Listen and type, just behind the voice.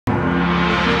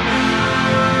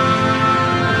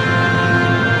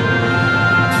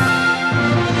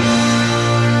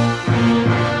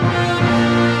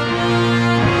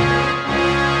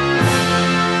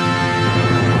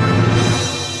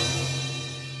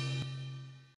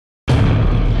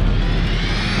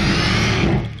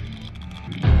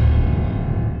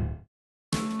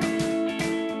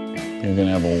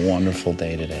gonna have a wonderful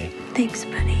day today. Thanks,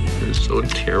 buddy. You're so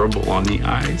terrible on the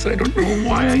eyes. I don't know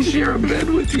why I share a bed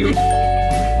with you.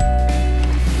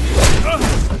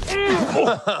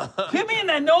 Hit me in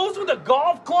the nose with a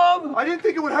golf club? I didn't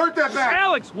think it would hurt that bad.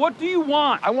 Alex, what do you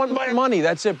want? I want my money.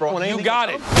 That's it, bro. You got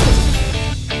it.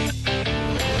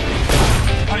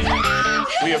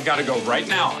 We have got to go right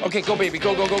now. Okay, go, baby.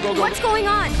 Go. What's going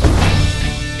on?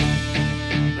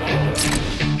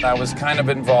 I was kind of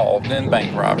involved in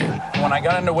bank robbery. When I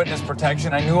got into witness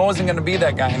protection, I knew I wasn't going to be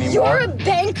that guy anymore. You're a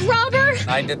bank robber?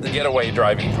 I did the getaway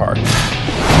driving part. Who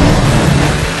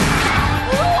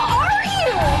are you?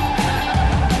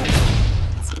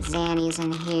 Some Xannies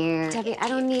in here. Debbie, I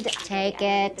don't need to Take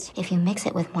it. If you mix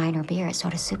it with wine or beer, it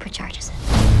sort of supercharges it.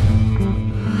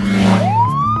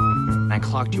 I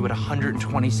clocked you at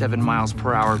 127 miles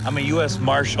per hour. I'm a U.S.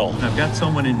 Marshal. I've got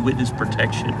someone in witness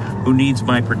protection who needs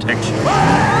my protection.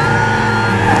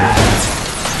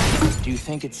 Do you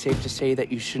think it's safe to say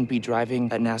that you shouldn't be driving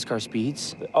at NASCAR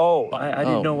speeds? Oh, I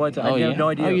didn't know what to... I have no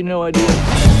idea. Oh, you no idea.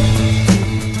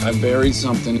 I buried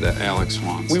something that Alex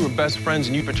wants. We were best friends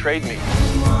and you betrayed me.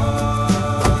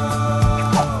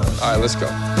 All right, let's go.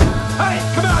 Hey,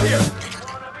 come out here!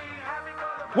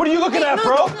 What are you looking at,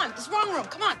 bro? Come on, this wrong room,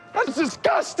 come on. That's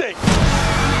disgusting!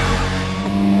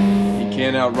 You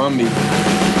can't outrun me.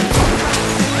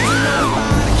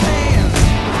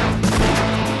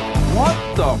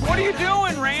 What are you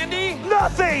doing, Randy?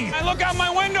 Nothing! I look out my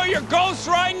window, you're ghost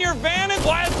riding your van and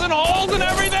blasting holes and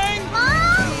everything?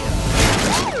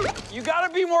 You gotta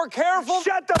be more careful.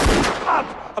 Shut the up!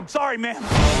 I'm sorry, ma'am.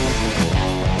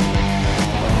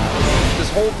 This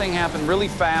whole thing happened really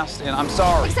fast, and I'm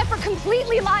sorry. Except for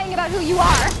completely lying about who you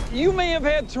are. You may have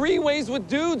had 3 ways with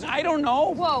dudes, I don't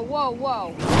know. Whoa.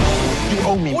 You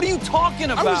owe me. What are you talking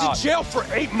about? I was in jail for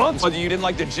 8 months. What, you didn't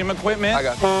like the gym equipment? I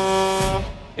got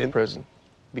in prison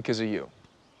because of you.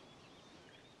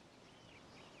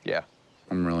 Yeah.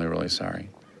 I'm really, really sorry.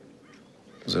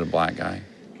 Was it a black guy?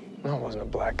 No, it wasn't a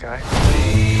black guy.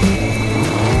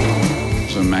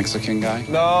 Was it a Mexican guy?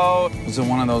 No. Was it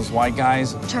one of those white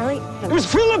guys? Charlie? It was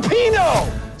Filipino!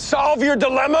 Solve your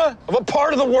dilemma of a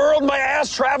part of the world my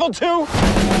ass traveled to?